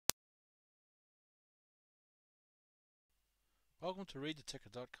Welcome to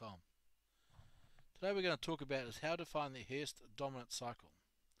ReadTheTicker.com. Today we're going to talk about is how to find the Hurst dominant cycle.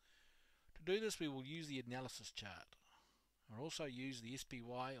 To do this we will use the analysis chart. We'll also use the SPY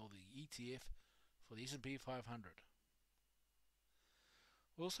or the ETF for the S&P 500.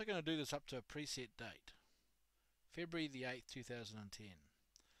 We're also going to do this up to a preset date, February the 8th, 2010.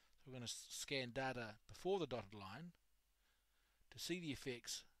 So we're going to scan data before the dotted line to see the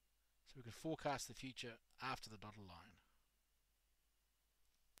effects so we can forecast the future after the dotted line.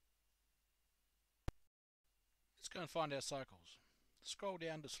 Let's go and find our cycles. Scroll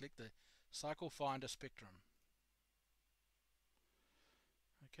down to select the Cycle Finder spectrum.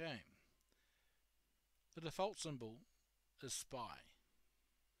 Okay. The default symbol is SPY.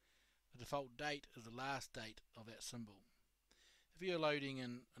 The default date is the last date of that symbol. If you're loading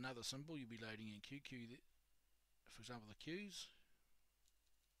in another symbol, you'll be loading in QQ, for example the Qs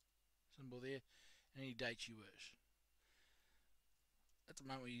symbol there, and any dates you wish. At the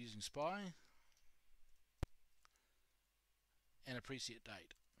moment we're using SPY and a preset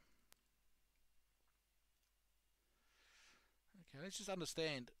date. Okay, let's just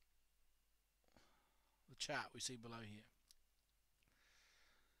understand the chart we see below here.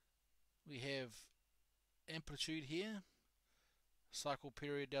 We have amplitude here, cycle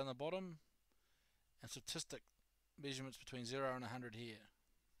period down the bottom, and statistic measurements between 0 and 100 here.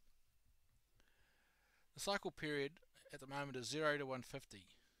 The cycle period at the moment is 0 to 150,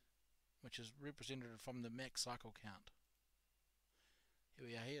 which is represented from the max cycle count. Here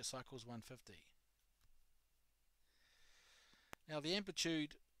we are here, cycles 150. Now the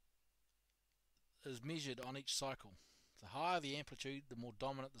amplitude is measured on each cycle. The higher the amplitude, the more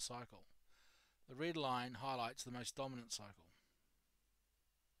dominant the cycle. The red line highlights the most dominant cycle.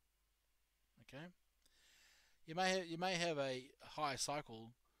 Okay. You may have a high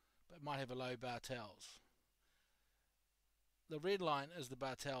cycle, but might have a low Bartels. The red line is the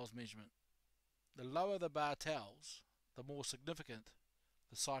Bartels measurement. The lower the Bartels, the more significant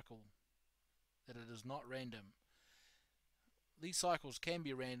the cycle, that it is not random. These cycles can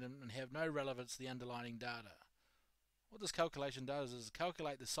be random and have no relevance to the underlying data. What this calculation does is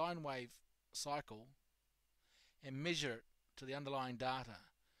calculate the sine wave cycle and measure it to the underlying data.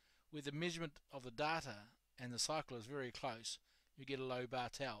 Where the measurement of the data and the cycle is very close, you get a low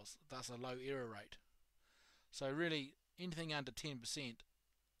Bartels, thus a low error rate. So really anything under 10%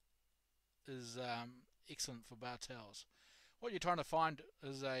 is excellent for Bartels. What you're trying to find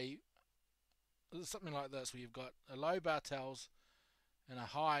is something like this, where you've got a low Bartels and a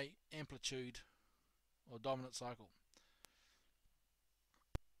high amplitude or dominant cycle.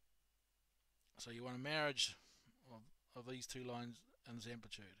 So you want a marriage of these two lines and this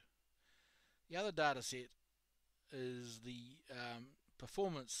amplitude. The other data set is the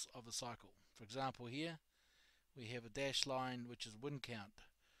performance of the cycle. For example, here we have a dashed line which is win count.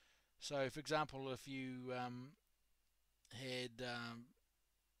 So for example, if you had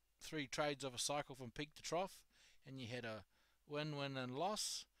 3 trades of a cycle from peak to trough and you had a win, win and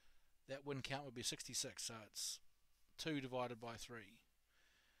loss, that win count would be 66, so it's 2 divided by 3.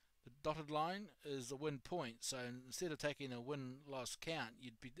 The dotted line is the win point, so instead of taking a win-loss count,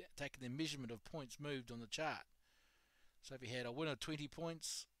 you'd be taking the measurement of points moved on the chart. So if you had a win of 20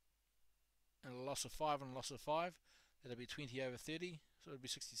 points and a loss of 5 and a loss of 5, that would be 20 over 30, so it would be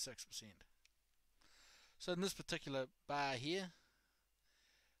 66%. So in this particular bar here,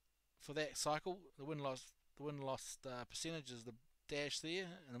 for that cycle, the win-loss percentage is the dash there,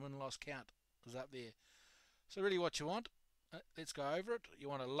 and the win-loss count is up there. So really what you want, let's go over it. You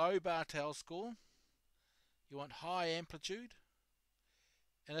want a low Bartels score, you want high amplitude,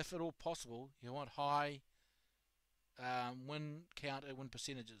 and if at all possible, you want high win count and win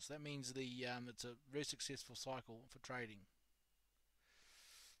percentages. That means it's a very successful cycle for trading.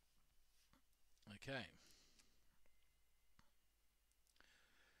 Okay.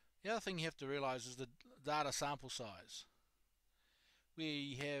 The other thing you have to realize is the data sample size.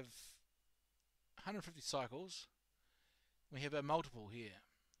 We have 150 cycles. We have a multiple here.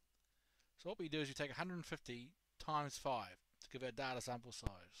 So what we do is we take 150 times 5 to give our data sample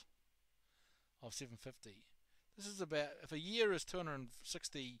size of 750. This is about, if a year is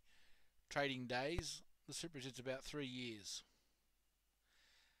 260 trading days, this represents about 3 years.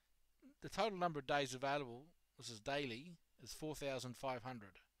 The total number of days available, this is daily, is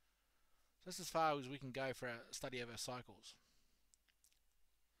 4,500. So that's as far as we can go for our study of our cycles.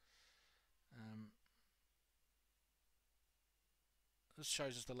 This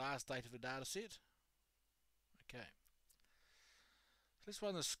shows us the last date of the data set. Okay. So let's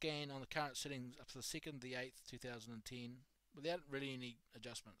run the scan on the current settings up to the 2nd, the 8th, 2010 without really any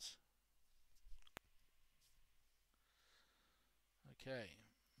adjustments. Okay,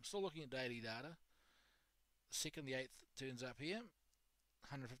 I'm still looking at daily data. The 2nd, the 8th turns up here.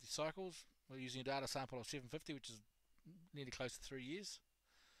 150 cycles. We're using a data sample of 750, which is nearly close to 3 years.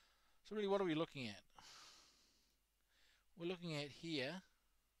 So really, what are we looking at? We're looking at here,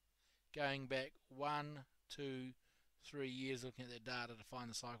 going back 1, 2, 3 years, looking at that data to find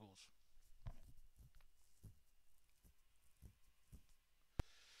the cycles.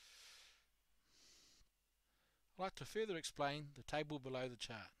 I'd like to further explain the table below the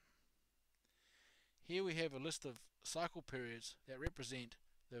chart. Here we have a list of cycle periods that represent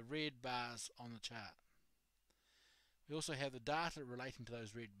the red bars on the chart. We also have the data relating to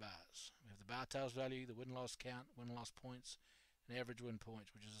those red bars. We have the bar tails value, the win-loss count, win-loss points, and average win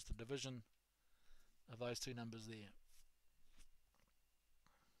points, which is just the division of those two numbers there.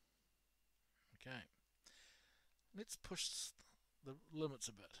 Okay, let's push the limits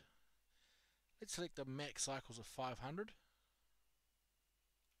a bit. Let's select the max cycles of 500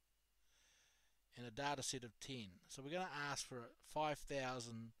 and a data set of 10. So we're going to ask for a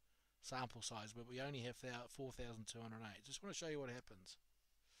 5,000 sample size, but we only have 4,208. Just want to show you what happens.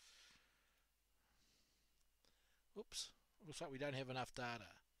 Oops, looks like we don't have enough data.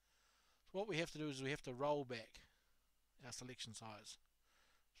 So what we have to do is we have to roll back our selection size.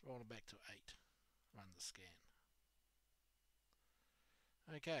 Let's roll it back to 8. Run the scan.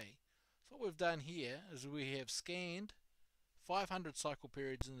 Okay, so what we've done here is we have scanned 500 cycle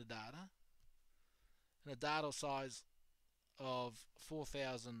periods in the data and a data size of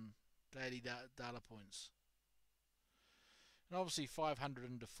 4,000 daily data points. And obviously 500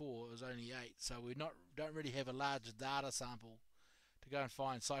 into 4 is only 8, so we don't really have a large data sample to go and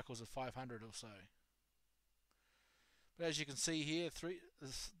find cycles of 500 or so. But as you can see here,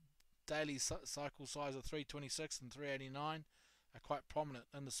 this daily cycle size of 326 and 389 are quite prominent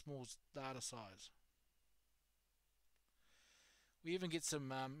in the small data size. We even get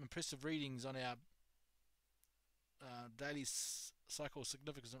some impressive readings on our daily cycle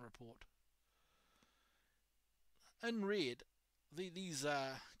significance report. In red, these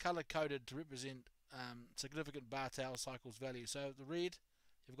are color coded to represent significant bar tail cycles value. So the red,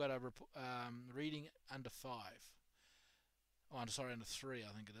 you've got a reading under 5. Oh, sorry, under 3,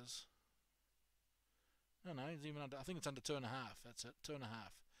 I think it is. No, it's even under. I think it's under 2.5. That's it, 2.5.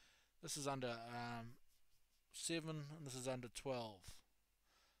 This is under 7, and this is under 12.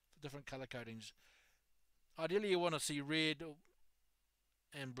 For different color codings. Ideally, you want to see red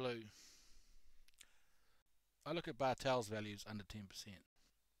and blue. I look at bar tails values under 10%.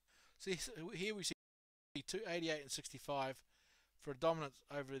 See, here we see 288 and 65 for a dominant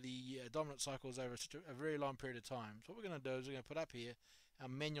over the dominant cycles over a very long period of time. So what we're going to do is we're going to put up here our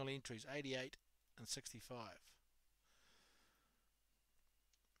manual entries, 88 and 65.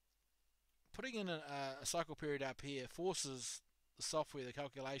 Putting in a cycle period up here forces the software, the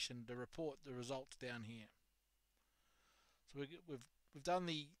calculation, to report the results down here. So we've done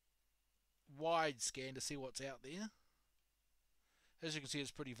the wide scan to see what's out there. As you can see,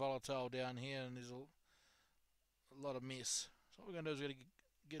 it's pretty volatile down here, and there's a lot of mess. So what we're going to do is we're going to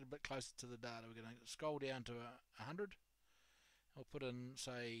get a bit closer to the data. We're going to scroll down to 100. I'll put in,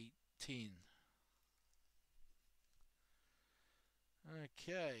 say, 10.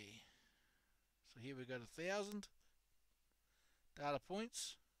 Okay. So here we've got 1,000 data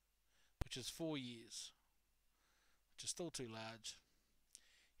points, which is 4 years, which is still too large.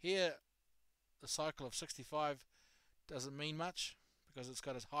 Here, the cycle of 65 doesn't mean much because it's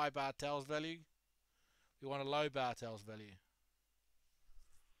got a high bar tails value. We want a low bar tails value.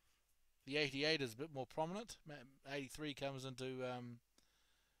 The 88 is a bit more prominent. 83 comes into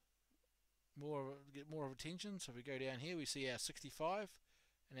get more of attention. So if we go down here, we see our 65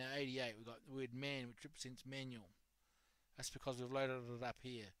 and our 88. We've got the word man, which represents manual. That's because we've loaded it up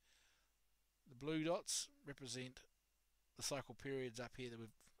here. The blue dots represent the cycle periods up here that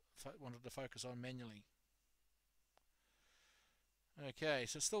we've wanted to focus on manually. Okay,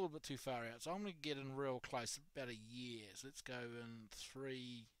 so it's still a bit too far out. So I'm going to get in real close, about a year. So let's go in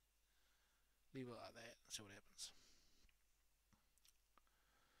 3, leave it like that, see what happens.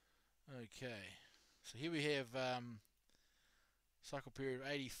 Okay, so here we have cycle period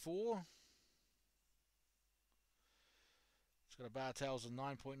 84. It's got a bar tails of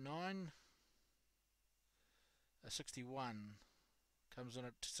 9.9. A 61 comes in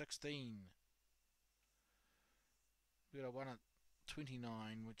at 16. We've got a one at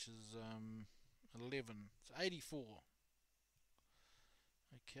 29, which is 11. It's 84.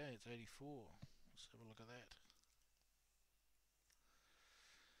 Okay, it's 84. Let's have a look at that.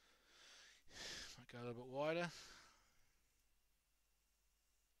 Might go a little bit wider.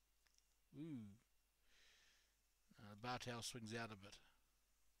 Ooh. bar tail swings out a bit.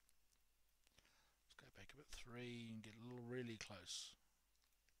 Let's go back a bit, 3, and get a little really close.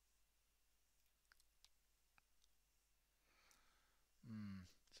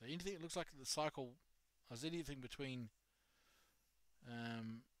 So anything that looks like the cycle is anything between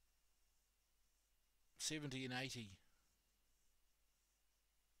 70 and 80.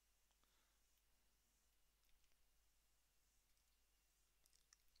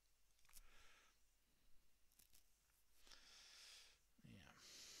 Yeah,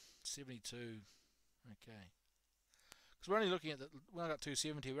 72. Okay. Because we're only looking at when I got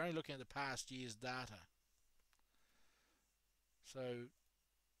 270, we're only looking at the past year's data. So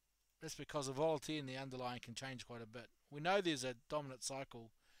that's because the volatility in the underlying can change quite a bit. We know there's a dominant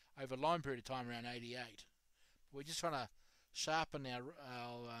cycle over a long period of time around 88. We're just trying to sharpen our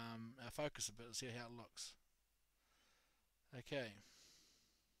focus a bit and see how it looks. Okay.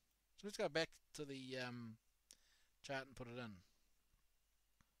 So let's go back to the chart and put it in.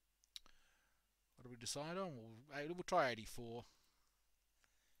 What do we decide on? We'll try 84.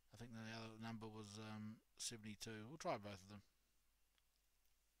 I think the other number was 72. We'll try both of them.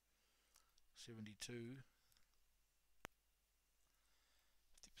 72.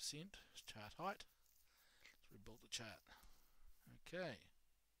 50% chart height. Let's rebuild the chart. Okay.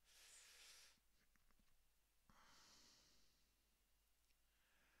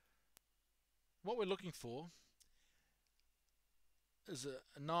 What we're looking for is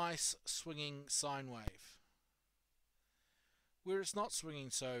a nice swinging sine wave. Where it's not swinging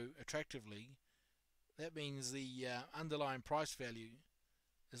so attractively, that means the underlying price value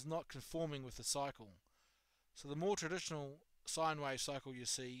is not conforming with the cycle. So the more traditional sine wave cycle you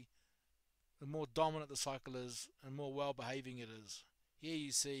see, the more dominant the cycle is and more well behaving it is. Here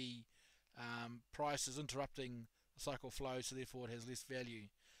you see prices interrupting the cycle flow, so therefore it has less value.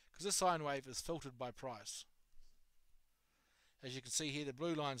 Because this sine wave is filtered by price. As you can see here, the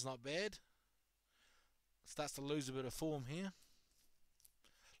blue line's not bad. It starts to lose a bit of form here.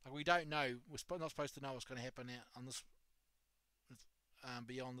 Like we don't know, we're not supposed to know what's going to happen out on this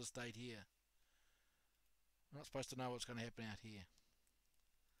beyond this date here. We're not supposed to know what's going to happen out here.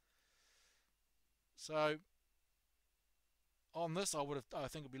 So on this, I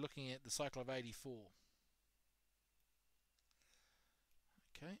think I'd be looking at the cycle of 84.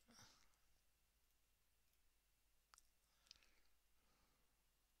 Okay.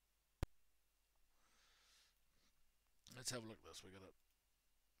 Let's have a look at this. We got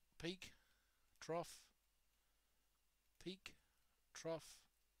a peak, trough, peak, trough,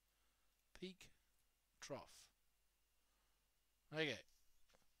 peak, trough. Okay.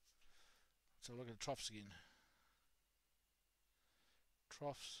 So look at the troughs again.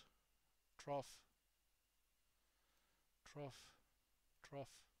 Troughs, trough, trough, trough,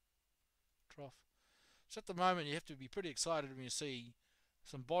 trough. So at the moment you have to be pretty excited when you see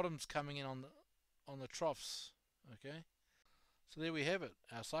some bottoms coming in on the troughs. Okay. So there we have it.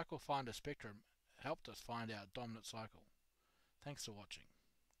 Our cycle finder spectrum helped us find our dominant cycle. Thanks for watching.